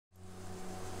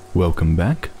Welcome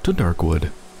back to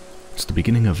Darkwood. It's the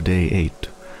beginning of day 8.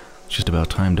 It's just about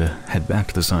time to head back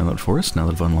to the Silent Forest now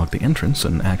that I've unlocked the entrance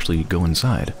and actually go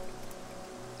inside.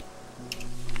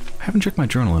 I haven't checked my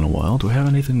journal in a while. Do I have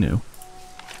anything new?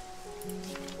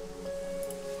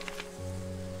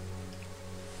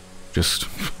 Just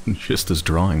this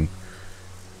drawing.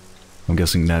 I'm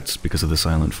guessing that's because of the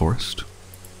Silent Forest.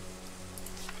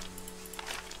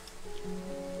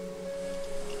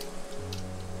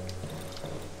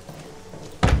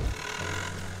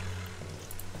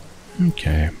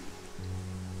 Okay.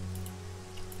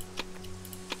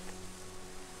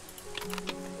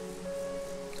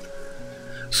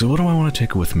 So what do I want to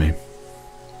take with me?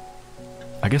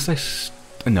 I guess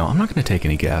no, I'm not going to take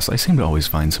any gas. I seem to always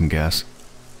find some gas.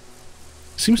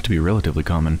 Seems to be relatively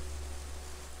common.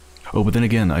 Oh, but then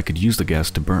again, I could use the gas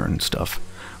to burn stuff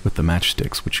with the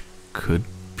matchsticks, which could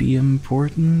be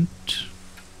important.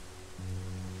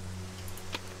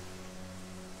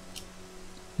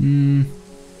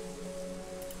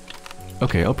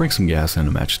 Okay, I'll bring some gas and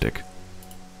a matchstick.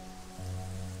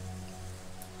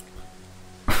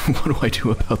 What do I do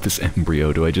about this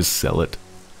embryo? Do I just sell it?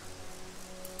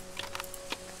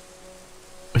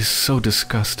 It's so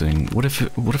disgusting. What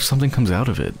if something comes out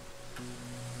of it?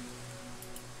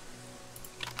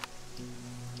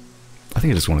 I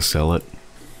think I just want to sell it.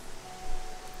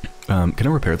 Can I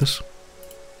repair this?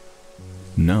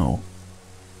 No.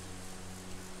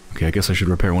 Okay, I guess I should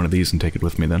repair one of these and take it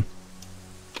with me then.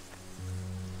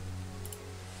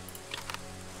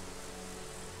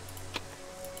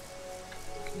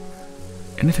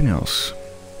 Anything else?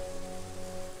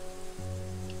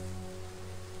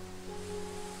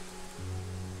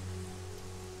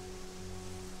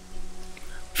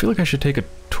 I feel like I should take a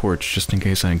torch just in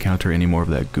case I encounter any more of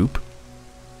that goop.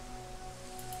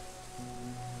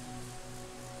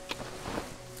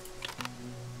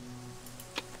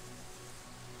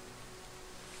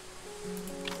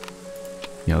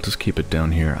 Yeah, I'll just keep it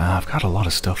down here. I've got a lot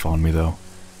of stuff on me though.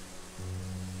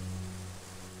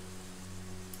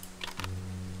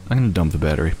 I'm gonna dump the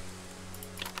battery.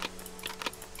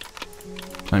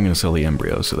 I'm gonna sell the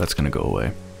embryo, so that's gonna go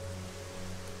away.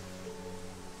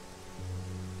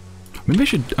 Maybe I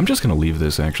should... I'm just gonna leave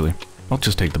this, actually. I'll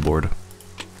just take the board.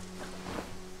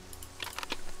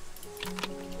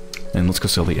 And let's go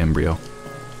sell the embryo.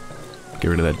 Get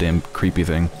rid of that damn creepy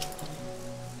thing.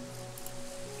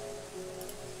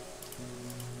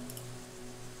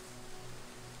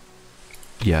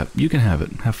 Yeah, you can have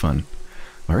it. Have fun.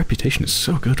 My reputation is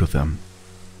so good with them.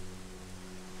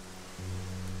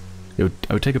 I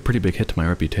would take a pretty big hit to my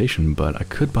reputation, but I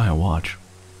could buy a watch.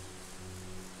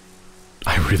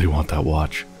 I really want that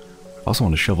watch. I also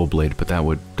want a shovel blade, but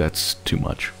that's too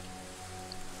much.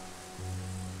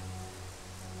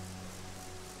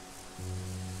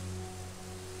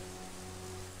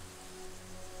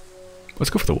 Let's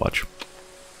go for the watch.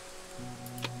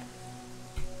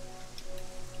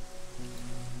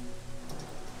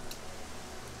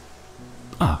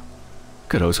 Ah,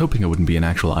 good. I was hoping it wouldn't be an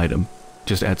actual item.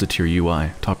 Just adds it to your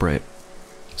UI, top right.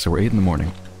 So we're 8 in the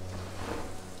morning.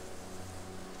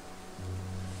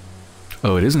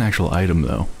 Oh, it is an actual item,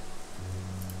 though.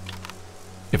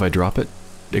 If I drop it,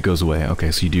 it goes away. Okay,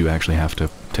 so you do actually have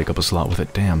to take up a slot with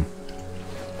it. Damn.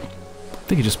 I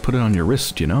think you just put it on your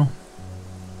wrist, you know?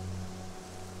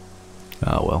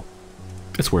 Oh, well.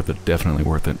 It's worth it. Definitely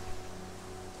worth it.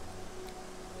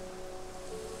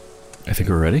 I think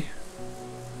we're ready.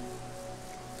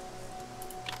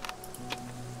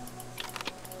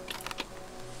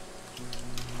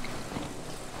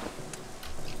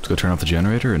 Let's go turn off the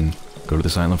generator and go to the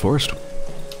Silent Forest.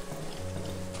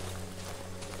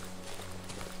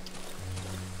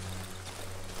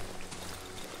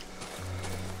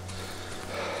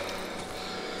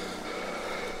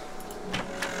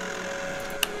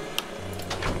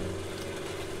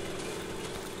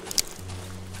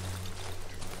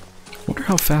 Wonder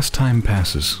how fast time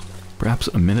passes. Perhaps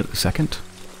a minute a second?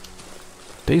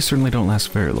 Days certainly don't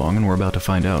last very long, and we're about to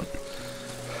find out.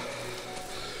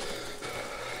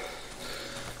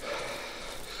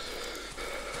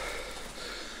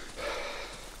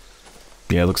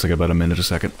 Yeah, it looks like about a minute a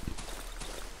second.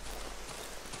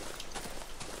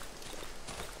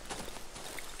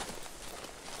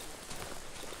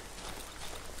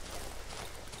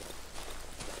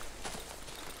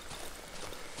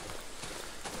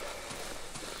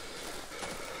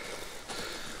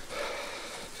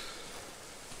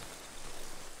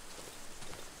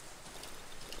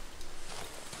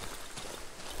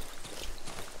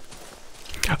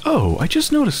 Oh, I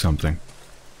just noticed something.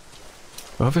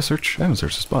 Oh, have I searched? I haven't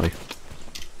searched this body.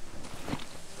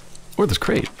 Or this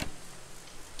crate.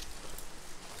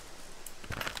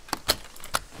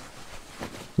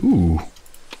 Ooh.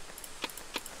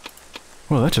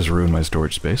 Well, that just ruined my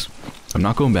storage space. I'm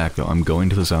not going back, though. I'm going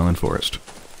to the Silent Forest.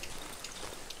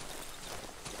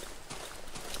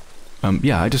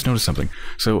 Yeah, I just noticed something.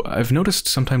 So, I've noticed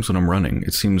sometimes when I'm running,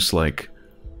 it seems like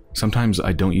sometimes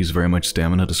I don't use very much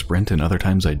stamina to sprint, and other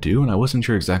times I do, and I wasn't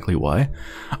sure exactly why.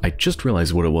 I just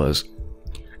realized what it was.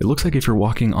 It looks like if you're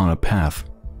walking on a path,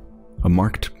 a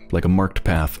marked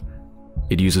path,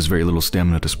 it uses very little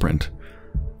stamina to sprint.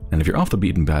 And if you're off the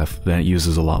beaten path, then it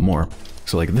uses a lot more.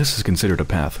 So like this is considered a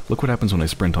path. Look what happens when I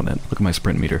sprint on it. Look at my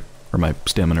sprint meter. Or my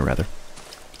stamina, rather.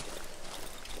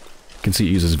 You can see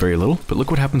it uses very little, but look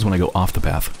what happens when I go off the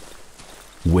path.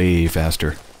 Way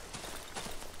faster.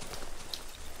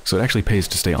 So it actually pays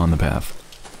to stay on the path.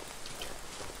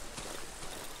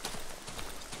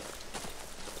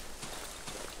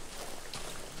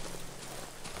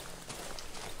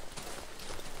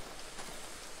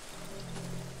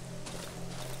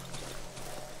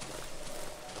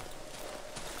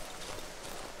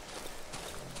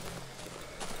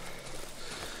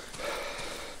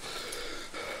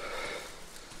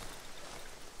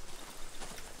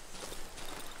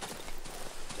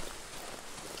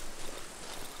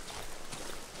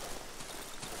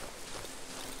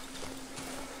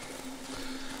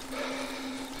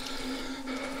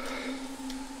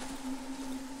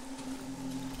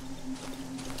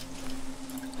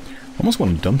 Almost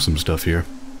want to dump some stuff here.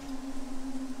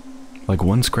 Like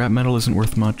one scrap metal isn't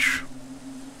worth much.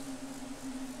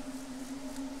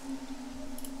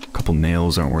 A couple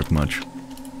nails aren't worth much.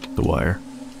 The wire.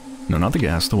 No, not the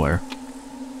gas, the wire.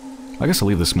 I guess I'll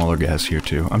leave the smaller gas here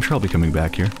too. I'm sure I'll be coming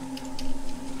back here.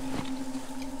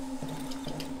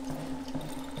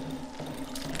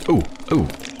 Oh, oh.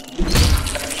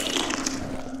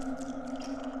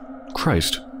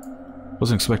 Christ.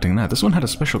 Wasn't expecting that. This one had a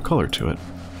special color to it.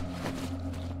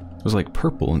 It was like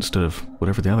purple instead of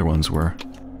whatever the other ones were.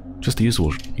 Just the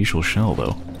usual shell,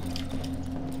 though.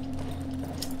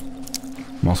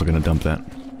 I'm also gonna dump that.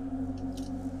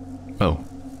 Oh,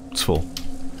 it's full.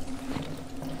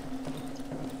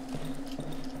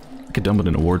 I could dump it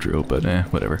in a wardrobe, but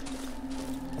whatever.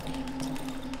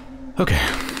 Okay.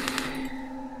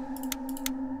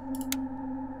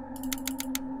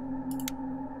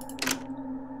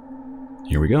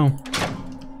 Here we go.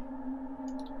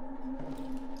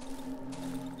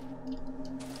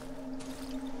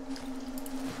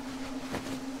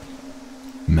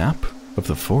 Map of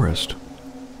the forest.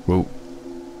 Whoa.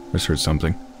 I just heard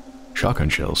something. Shotgun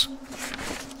shells.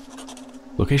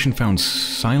 Location found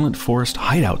Silent Forest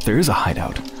hideout. There is a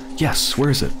hideout. Yes, where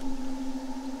is it?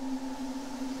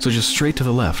 So just straight to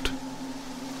the left.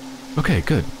 Okay,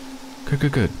 good. Good,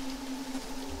 good, good.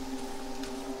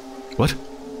 What?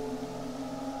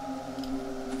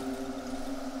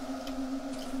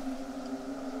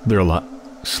 They're alive.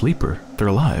 Sleeper. They're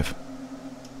alive.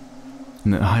 In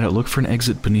the hideout, look for an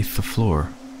exit beneath the floor.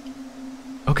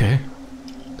 Okay.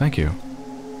 Thank you.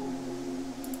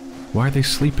 Why are they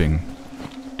sleeping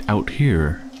out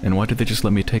here? And why did they just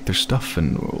let me take their stuff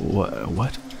and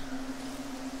what?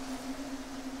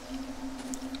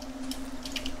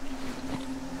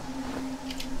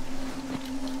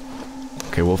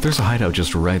 Okay, well if there's a hideout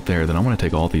just right there, then I want to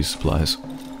take all these supplies.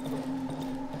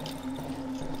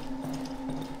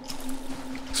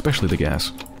 Especially the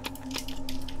gas.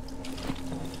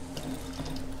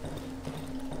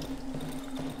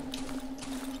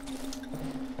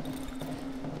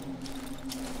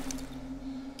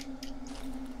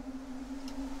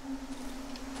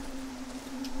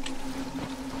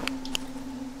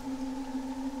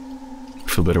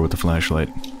 I feel better with the flashlight.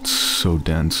 It's so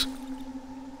dense.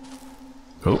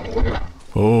 Oh.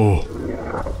 Oh.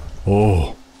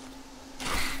 Oh.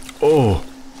 Oh.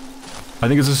 I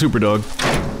think it's a super dog.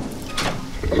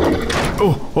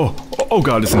 Oh, oh, oh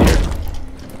god, it's in here.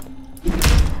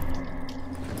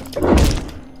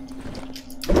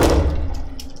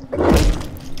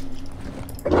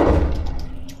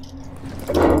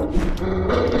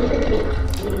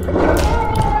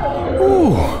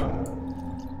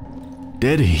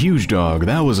 Dead huge dog.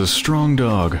 That was a strong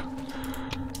dog.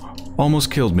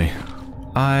 Almost killed me.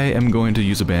 I am going to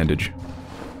use a bandage.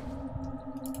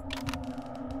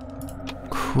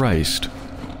 Christ.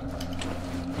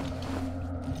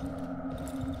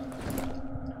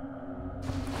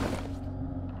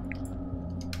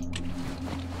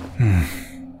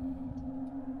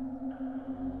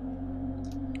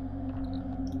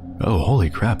 Oh, holy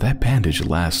crap, that bandage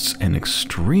lasts an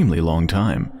extremely long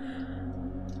time.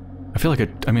 I feel like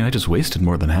I just wasted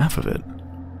more than half of it.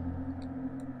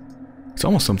 It's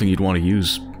almost something you'd want to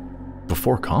use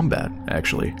before combat,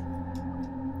 actually.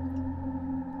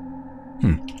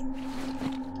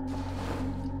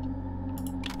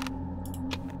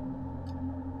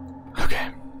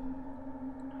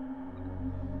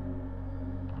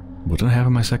 What did I have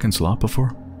in my second slot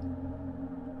before?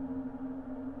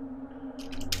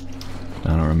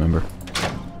 I don't remember.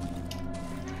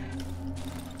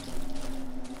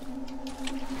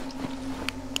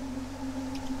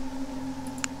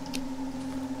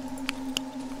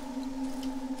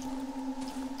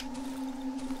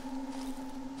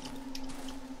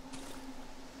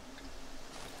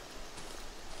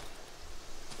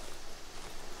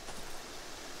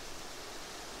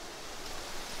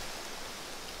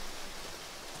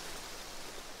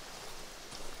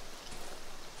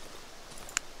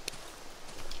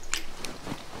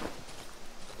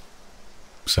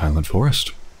 Silent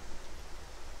forest.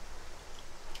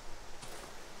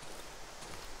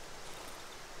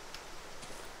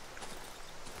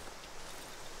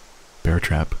 Bear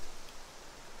trap.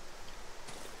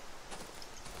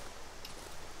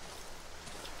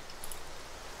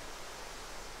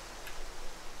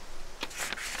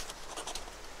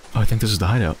 Oh, I think this is the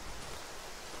hideout.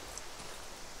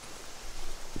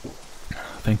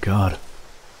 Thank God.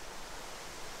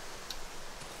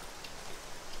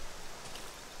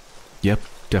 Yep,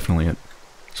 definitely it.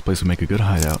 This place would make a good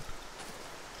hideout.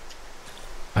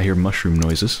 I hear mushroom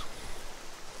noises.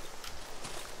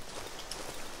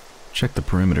 Check the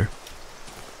perimeter.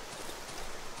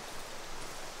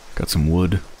 Got some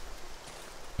wood.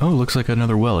 Oh, looks like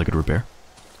another well I could repair.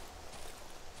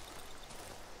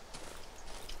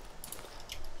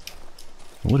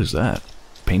 What is that?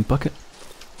 Paint bucket?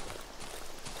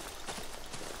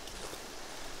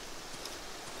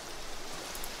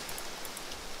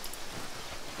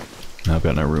 No, I've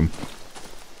got no room.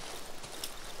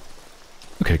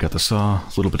 Okay, got the saw,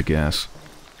 a little bit of gas.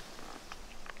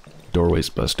 Doorway's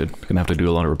busted. Gonna have to do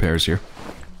a lot of repairs here.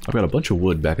 I've got a bunch of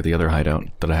wood back at the other hideout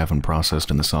that I haven't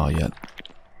processed in the saw yet.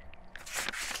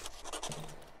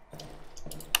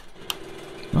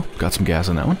 Well, got some gas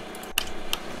in that one.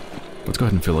 Let's go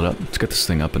ahead and fill it up. Let's get this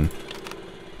thing up and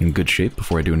in good shape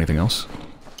before I do anything else.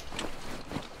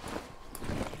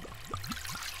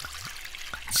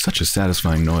 It's such a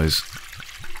satisfying noise.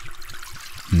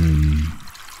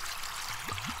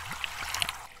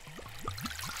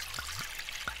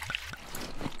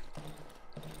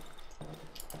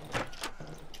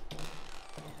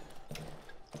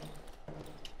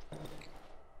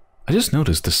 I just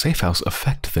noticed the safe house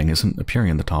effect thing isn't appearing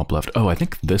in the top left. Oh, I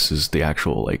think this is the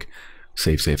actual, like,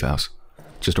 safe house.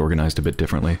 Just organized a bit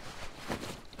differently.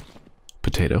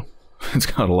 Potato. It's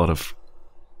got a lot of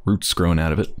roots growing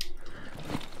out of it.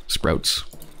 Sprouts.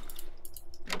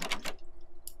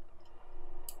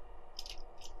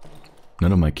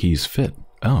 None of my keys fit.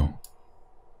 Oh.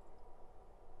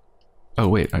 Oh,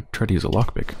 wait, I tried to use a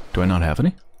lockpick. Do I not have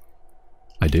any?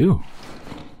 I do.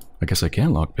 I guess I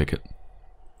can lockpick it.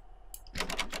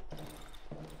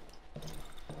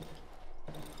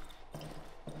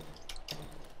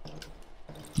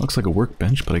 Looks like a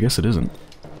workbench, but I guess it isn't.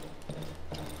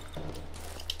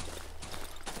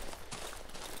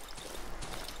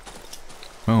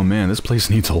 Oh man, this place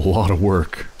needs a lot of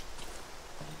work.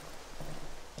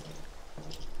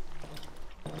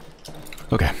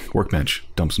 Okay, workbench.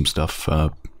 Dump some stuff.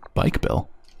 Bike bell.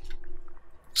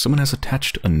 Someone has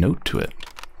attached a note to it.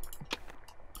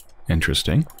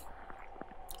 Interesting.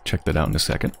 Check that out in a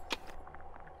second.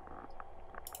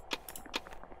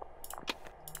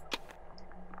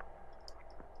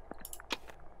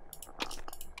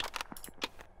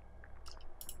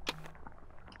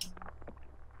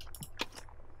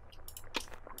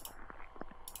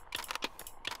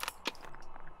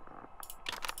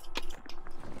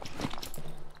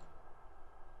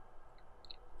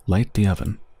 Light the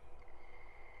oven.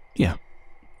 Yeah.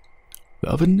 The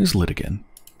oven is lit again.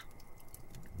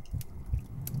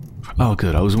 Oh,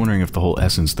 good. I was wondering if the whole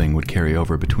essence thing would carry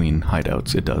over between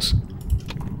hideouts. It does.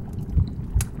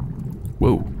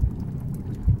 Whoa.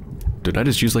 Did I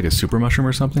just use like a super mushroom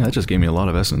or something? That just gave me a lot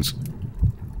of essence.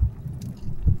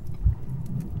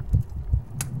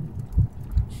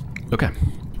 Okay.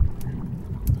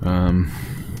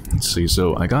 Let's see.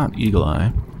 So I got Eagle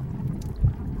Eye.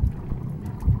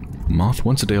 Moth,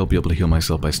 once a day I'll be able to heal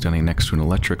myself by standing next to an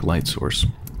electric light source.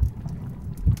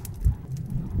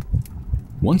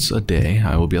 Once a day,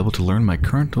 I will be able to learn my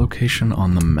current location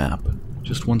on the map.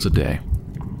 Just once a day.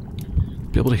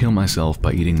 Be able to heal myself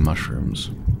by eating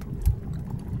mushrooms.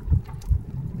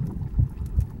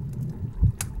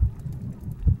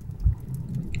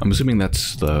 I'm assuming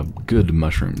that's the good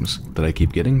mushrooms that I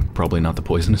keep getting, probably not the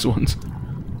poisonous ones.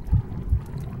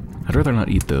 I'd rather not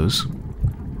eat those.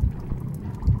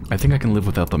 I think I can live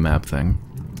without the map thing.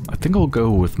 I think I'll go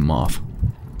with moth.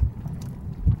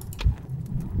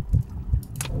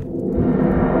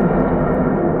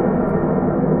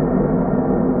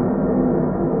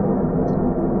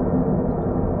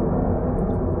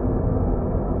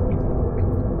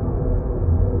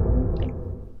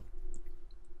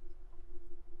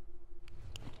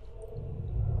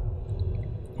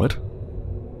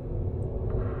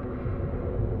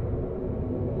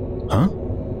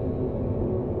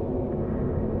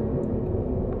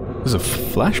 This is a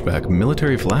flashback.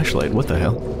 Military flashlight. What the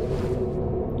hell?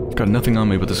 I've got nothing on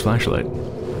me but this flashlight.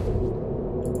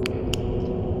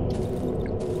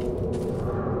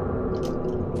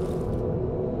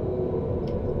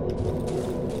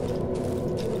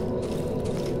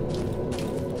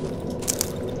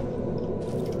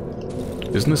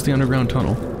 Isn't this the underground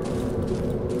tunnel?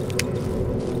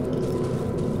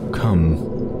 Come.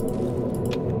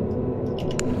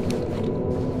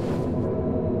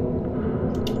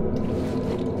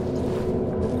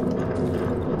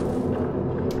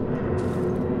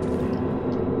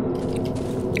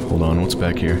 Hold on, what's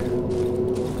back here?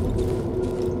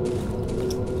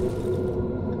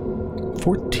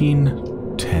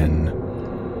 1410.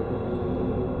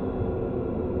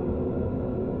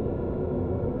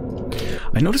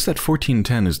 I noticed that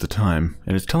 1410 is the time,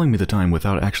 and it's telling me the time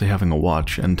without actually having a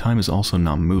watch, and time is also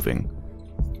not moving.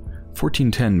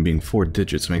 1410 being 4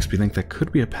 digits makes me think that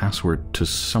could be a password to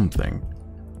something.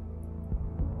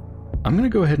 I'm gonna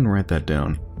go ahead and write that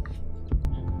down.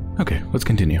 Okay, let's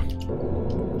continue.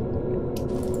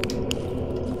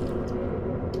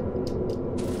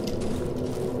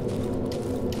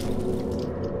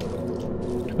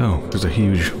 Oh, there's a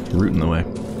huge root in the way.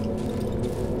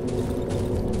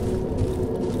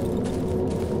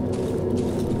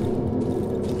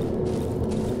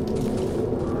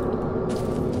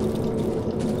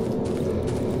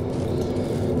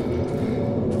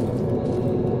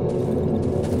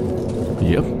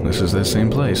 Yep, this is that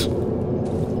same place.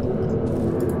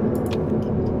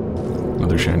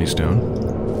 Another shiny stone.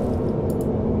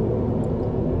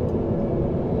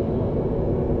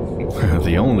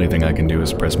 The only thing I can do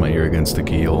is press my ear against the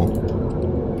keyhole.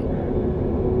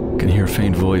 Can hear a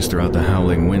faint voice throughout the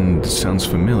howling wind. Sounds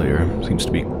familiar. Seems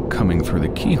to be coming through the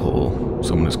keyhole.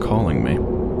 Someone is calling me.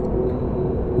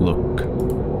 Look.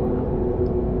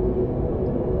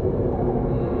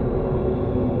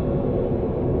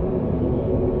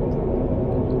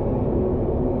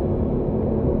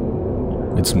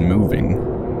 It's moving.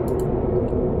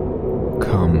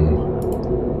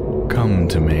 Come. Come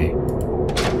to me.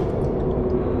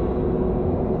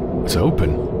 It's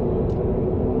open.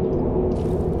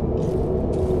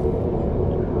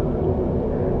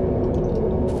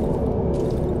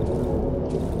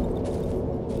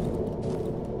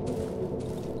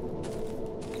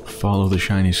 Follow the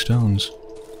shiny stones.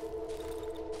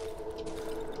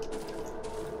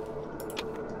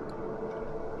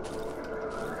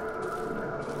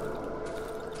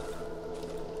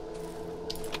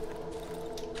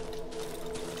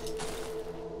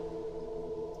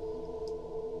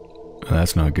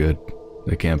 That's not good.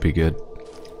 That can't be good.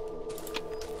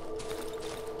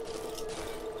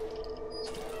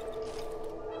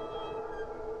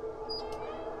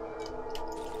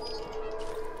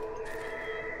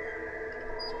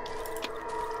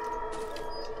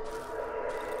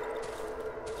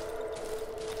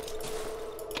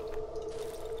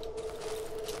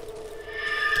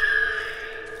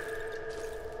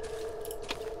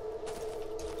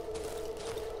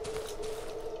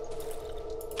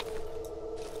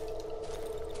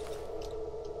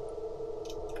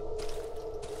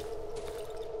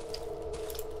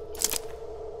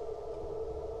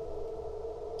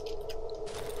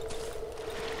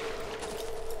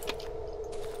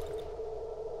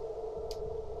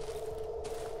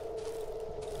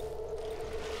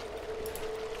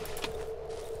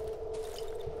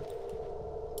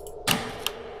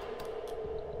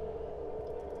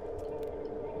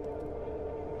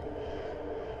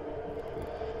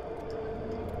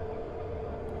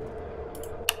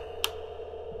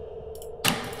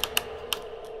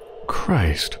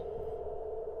 Christ.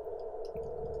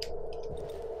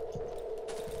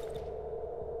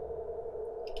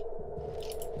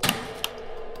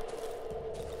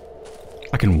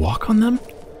 I can walk on them?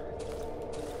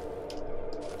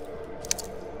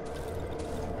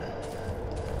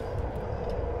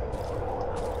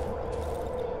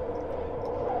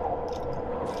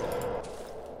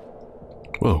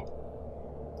 Whoa.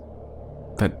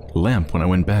 That lamp, when I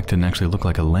went back, didn't actually look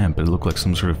like a lamp. It looked like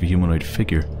some sort of humanoid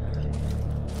figure.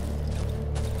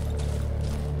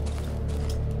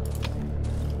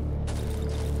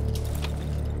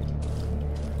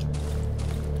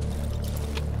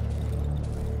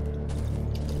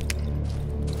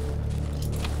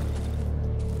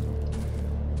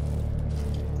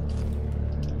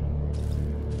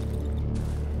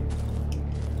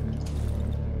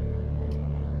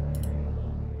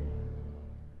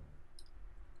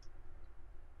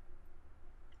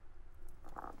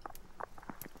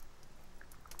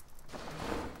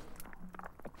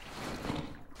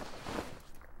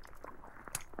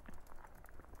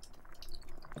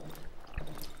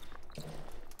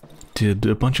 did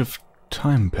a bunch of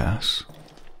time pass?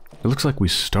 It looks like we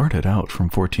started out from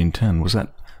 1410. Was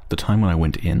that the time when I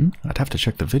went in? I'd have to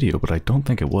check the video, but I don't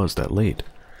think it was that late.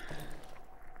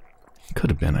 Could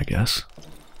have been, I guess.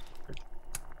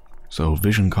 So,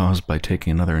 vision caused by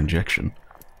taking another injection.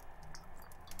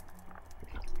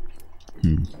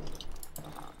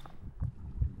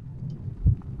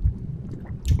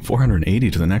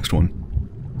 480 to the next one.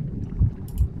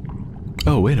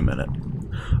 Oh, wait a minute.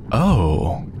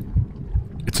 Oh!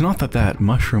 It's not that that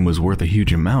mushroom was worth a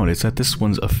huge amount, it's that this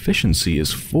one's efficiency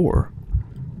is 4.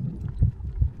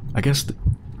 I guess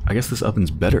this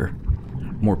oven's better.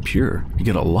 More pure. You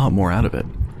get a lot more out of it.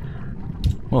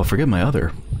 Well, forget my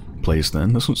other place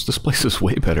then. This place is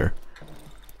way better.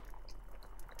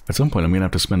 At some point I'm gonna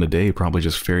have to spend a day probably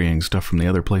just ferrying stuff from the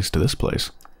other place to this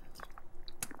place.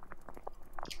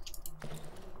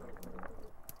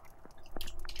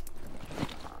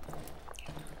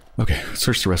 Okay, let's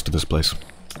search the rest of this place.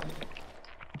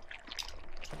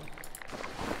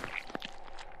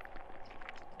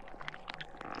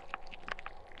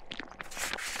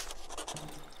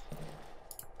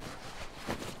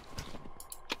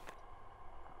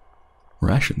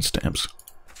 Ration stamps.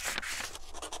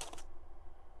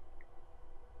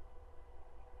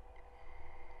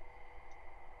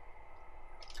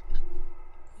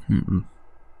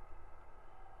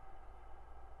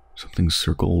 Something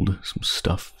circled, some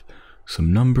stuff,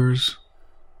 some numbers.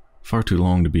 Far too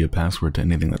long to be a password to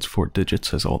anything that's 4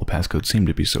 digits, as all the passcodes seem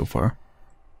to be so far.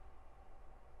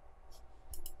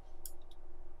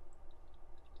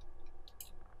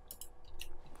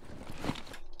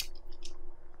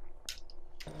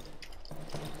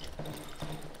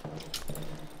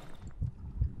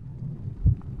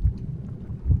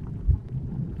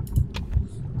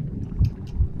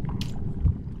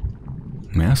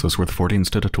 Yeah, so it's worth 40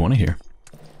 instead of 20 here.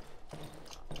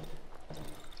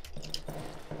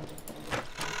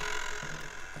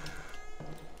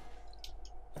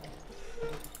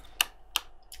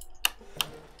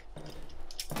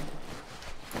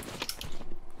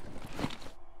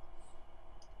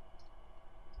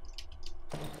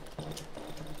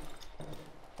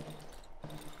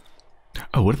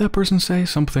 Oh, what did that person say?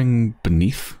 Something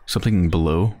beneath? Something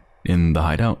below in the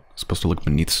hideout? It's supposed to look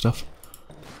beneath stuff?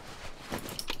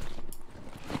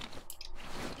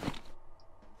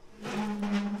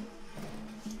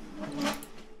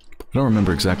 I don't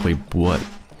remember exactly what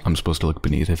I'm supposed to look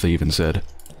beneath, if they even said.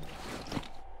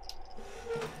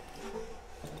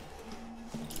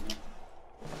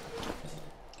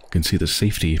 You can see the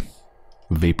safety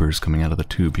vapors coming out of the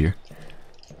tube here.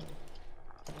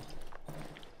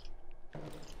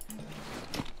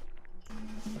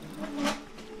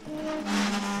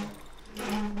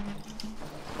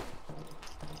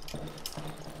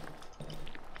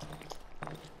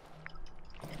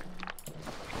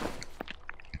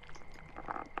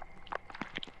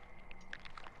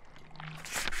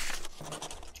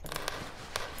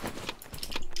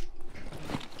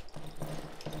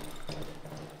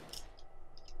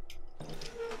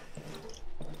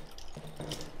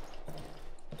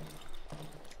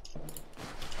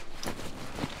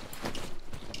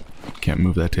 Can't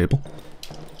move that table.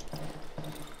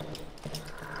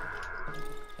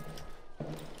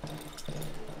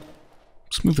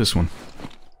 Let's move this one.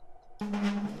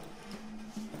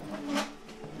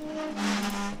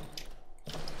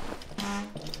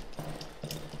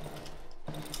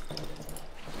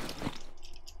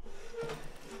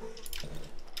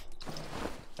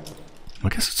 I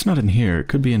guess it's not in here. It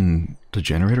could be in the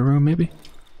generator room, maybe?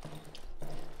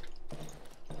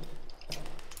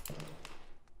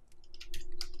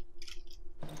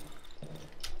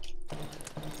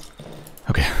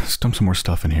 Okay, let's dump some more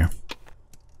stuff in here.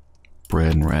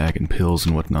 Bread and rag and pills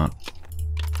and whatnot.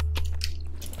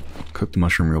 Cook the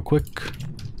mushroom real quick.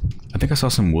 I think I saw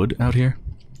some wood out here.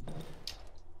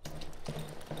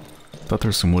 Thought there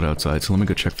was some wood outside, so let me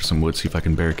go check for some wood, see if I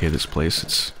can barricade this place.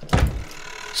 It's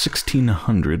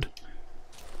 1600,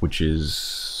 which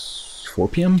is 4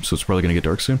 p.m., so it's probably gonna get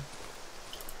dark soon.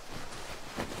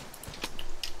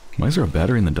 Why is there a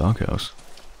battery in the doghouse?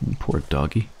 Poor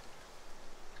doggy.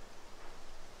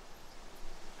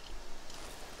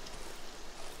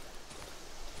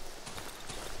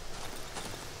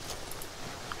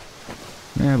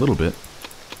 Yeah, a little bit.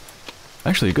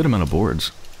 Actually, a good amount of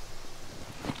boards.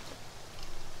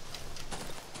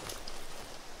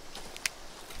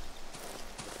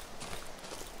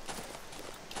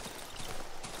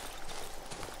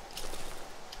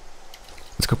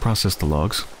 Let's go process the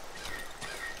logs.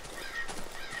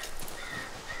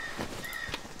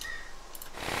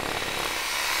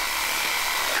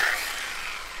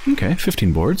 Okay,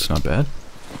 15 boards, not bad.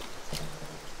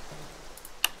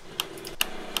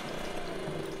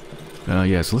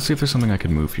 Yeah, so let's see if there's something I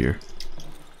can move here.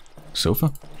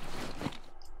 Sofa?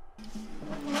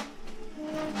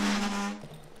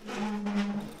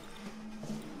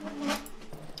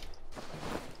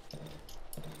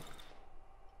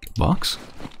 Box?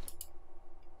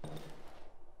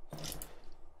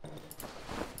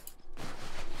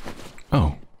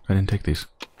 Oh, I didn't take these.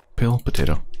 Pill,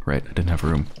 potato. Right, I didn't have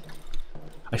room.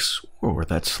 I swore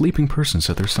that sleeping person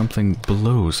said there's something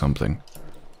below something.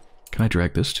 Can I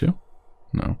drag this too?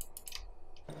 No.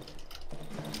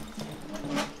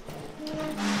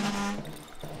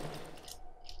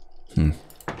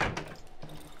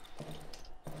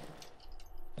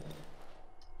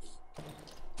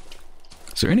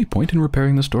 Is there any point in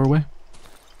repairing this doorway?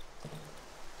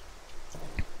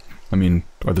 I mean,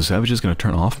 are the savages going to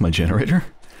turn off my generator?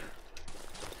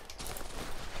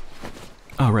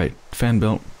 Oh, right. Fan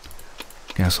belt.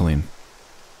 Gasoline.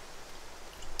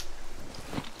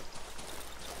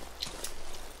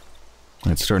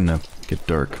 It's starting to get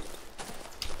dark.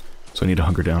 So I need to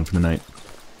hunker down for the night.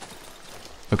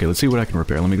 Okay, let's see what I can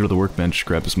repair. Let me go to the workbench,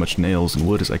 grab as much nails and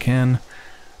wood as I can.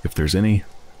 If there's any.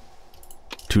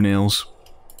 2 nails.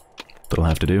 That'll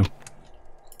have to do.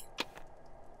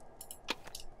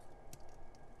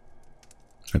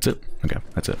 That's it? Okay,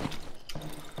 that's it.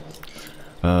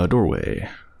 Doorway.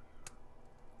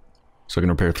 So I can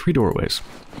repair 3 doorways.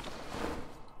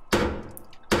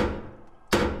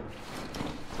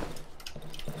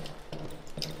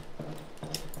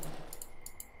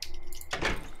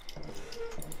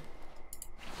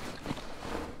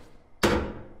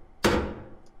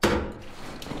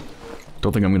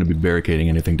 Don't think I'm going to be barricading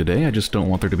anything today, I just don't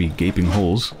want there to be gaping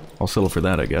holes. I'll settle for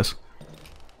that, I guess.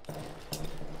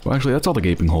 Well, actually, that's all the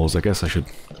gaping holes. I guess I should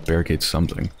barricade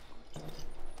something.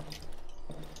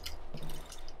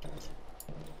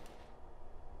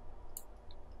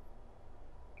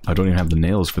 I don't even have the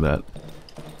nails for that.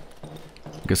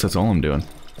 I guess that's all I'm doing.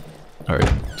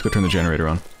 Alright, let's go turn the generator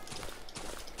on.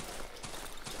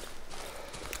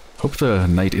 Hope the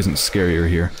night isn't scarier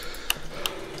here.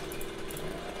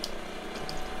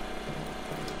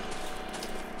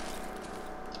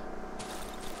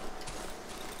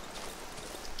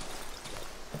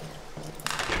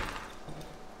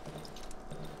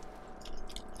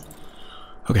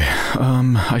 Okay,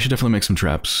 I should definitely make some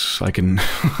traps. I can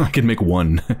I can make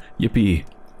 1. Yippee.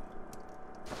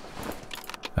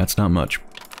 That's not much.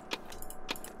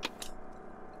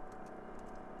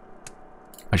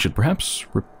 I should perhaps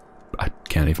I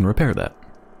can't even repair that.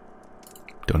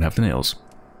 Don't have the nails.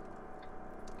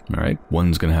 Alright,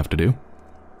 1's gonna have to do.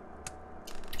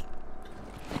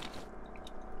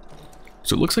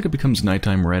 So it looks like it becomes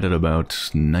nighttime right at about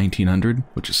 1900,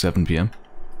 which is 7 p.m.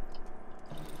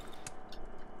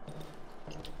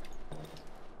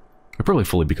 It probably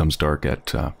fully becomes dark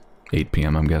at 8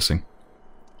 p.m., I'm guessing.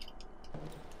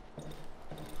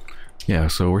 Yeah,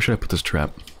 so where should I put this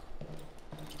trap?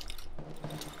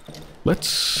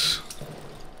 Let's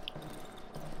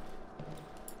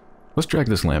drag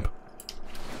this lamp.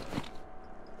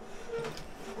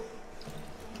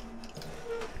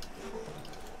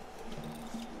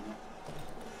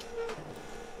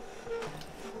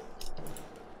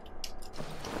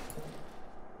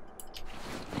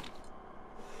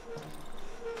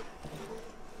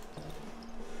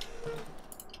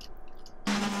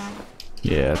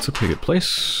 Yeah, it's a pretty good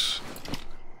place.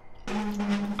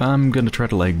 I'm gonna try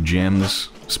to, like, jam this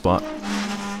spot.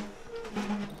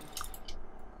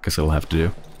 Guess it'll have to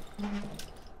do.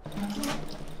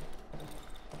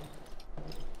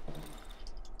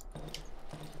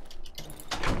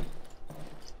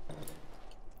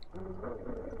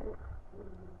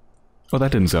 Oh,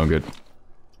 that didn't sound good.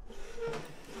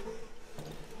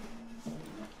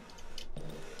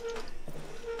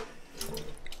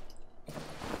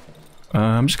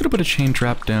 I'm just gonna put a chain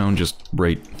trap down just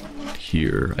right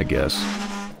here, I guess.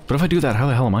 But if I do that, how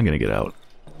the hell am I gonna get out?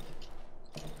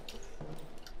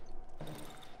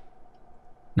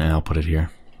 Nah, I'll put it here.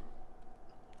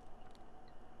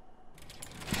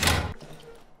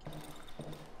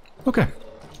 Okay.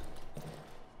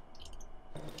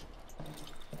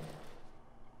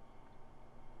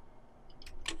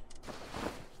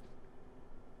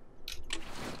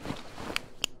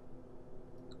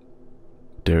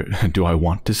 Do I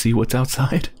want to see what's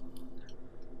outside?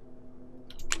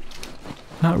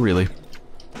 Not really.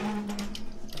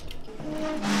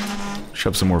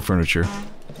 Shove some more furniture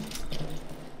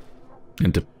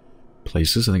into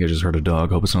places. I think I just heard a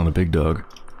dog. Hope it's not a big dog.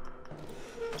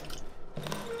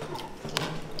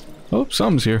 Oh,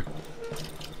 something's here.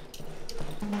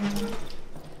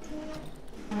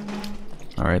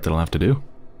 Alright, that'll have to do.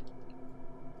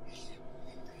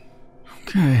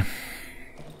 Okay.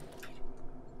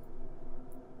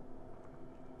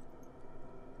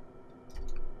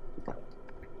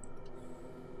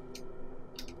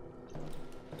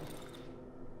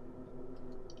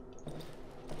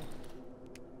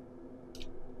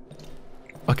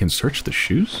 can search the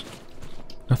shoes?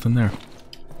 Nothing there.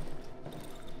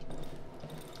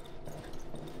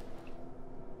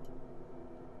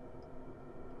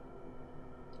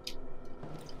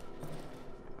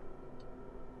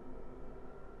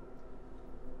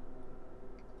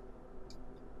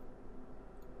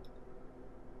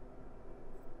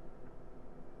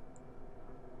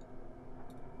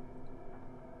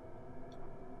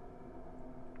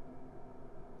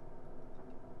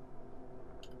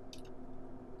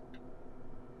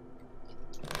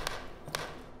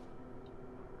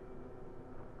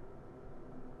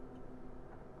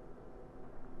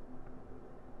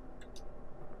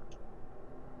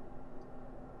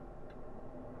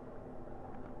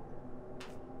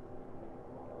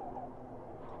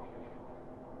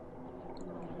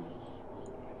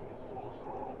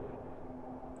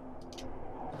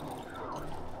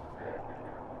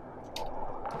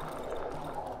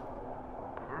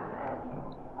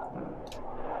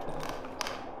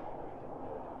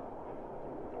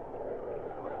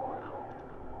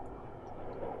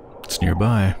 It's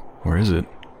nearby. Where is it?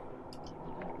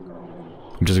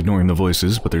 I'm just ignoring the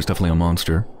voices, but there's definitely a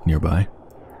monster nearby.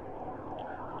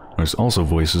 There's also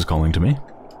voices calling to me.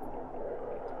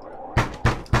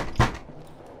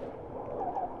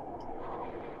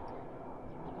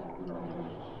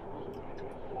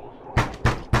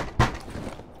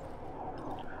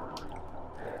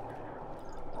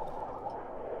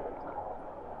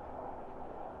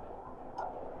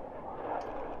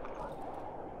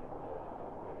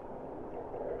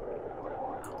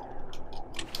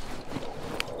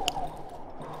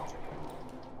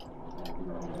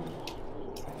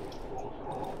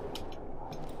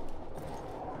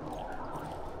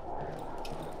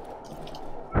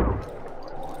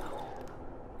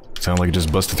 Sounded like it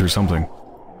just busted through something.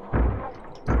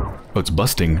 Oh, it's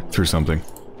busting through something.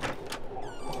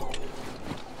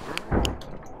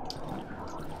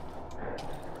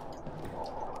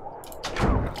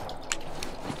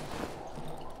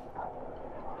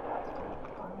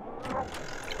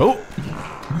 Oh!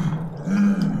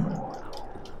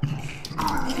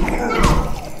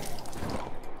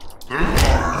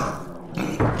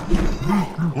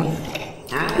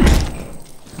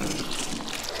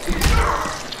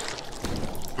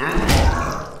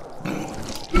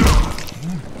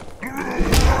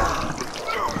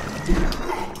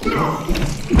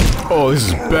 Oh, this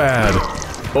is bad.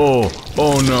 Oh,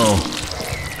 oh no.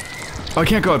 I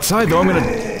can't go outside though, I'm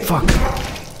gonna... Fuck.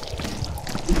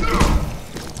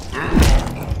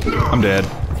 I'm dead.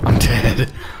 I'm dead.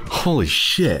 Holy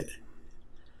shit.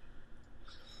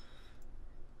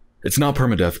 It's not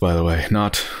permadeath, by the way.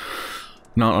 Not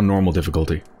on normal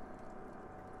difficulty.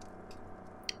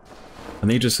 I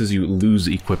think it just says you lose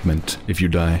equipment if you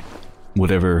die.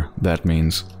 Whatever that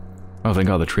means. Oh, thank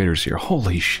God the trader's here.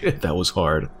 Holy shit, that was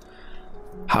hard.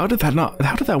 How did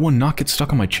that one not get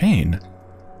stuck on my chain?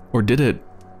 Or did it?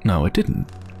 No, it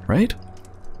didn't, right?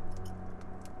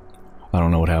 I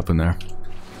don't know what happened there.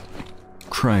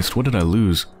 Christ, what did I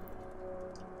lose?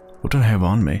 What did I have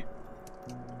on me?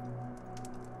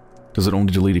 Does it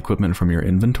only delete equipment from your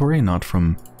inventory, not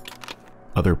from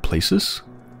other places?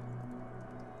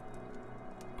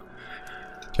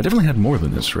 I definitely had more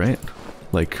than this, right?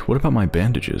 Like, what about my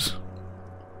bandages?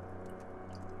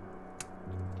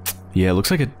 Yeah, it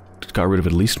looks like it got rid of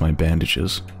at least my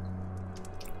bandages.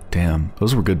 Damn,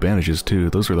 those were good bandages too.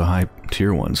 Those were the high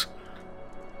tier ones.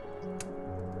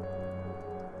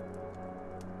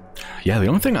 Yeah, the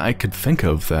only thing I could think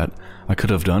of that I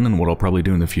could have done, and what I'll probably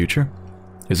do in the future,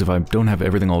 is if I don't have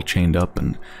everything all chained up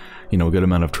and, you know, a good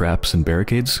amount of traps and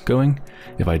barricades going,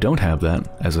 if I don't have that,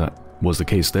 as was the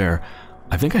case there,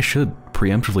 I think I should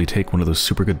preemptively take one of those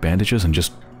super good bandages and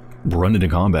just run into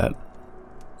combat.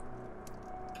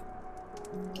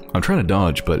 I'm trying to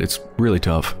dodge, but it's really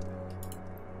tough.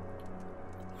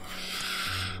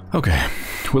 Okay,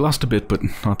 we lost a bit, but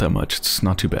not that much. It's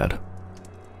not too bad.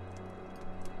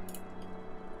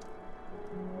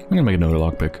 I'm gonna make another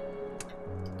lockpick.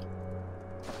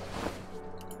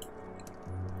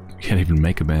 Can't even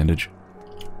make a bandage.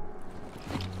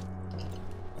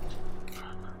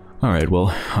 Alright,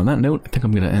 well, on that note, I think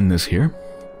I'm gonna end this here.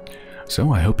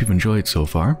 So, I hope you've enjoyed so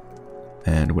far.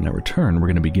 And when I return, we're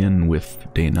going to begin with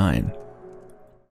Day 9.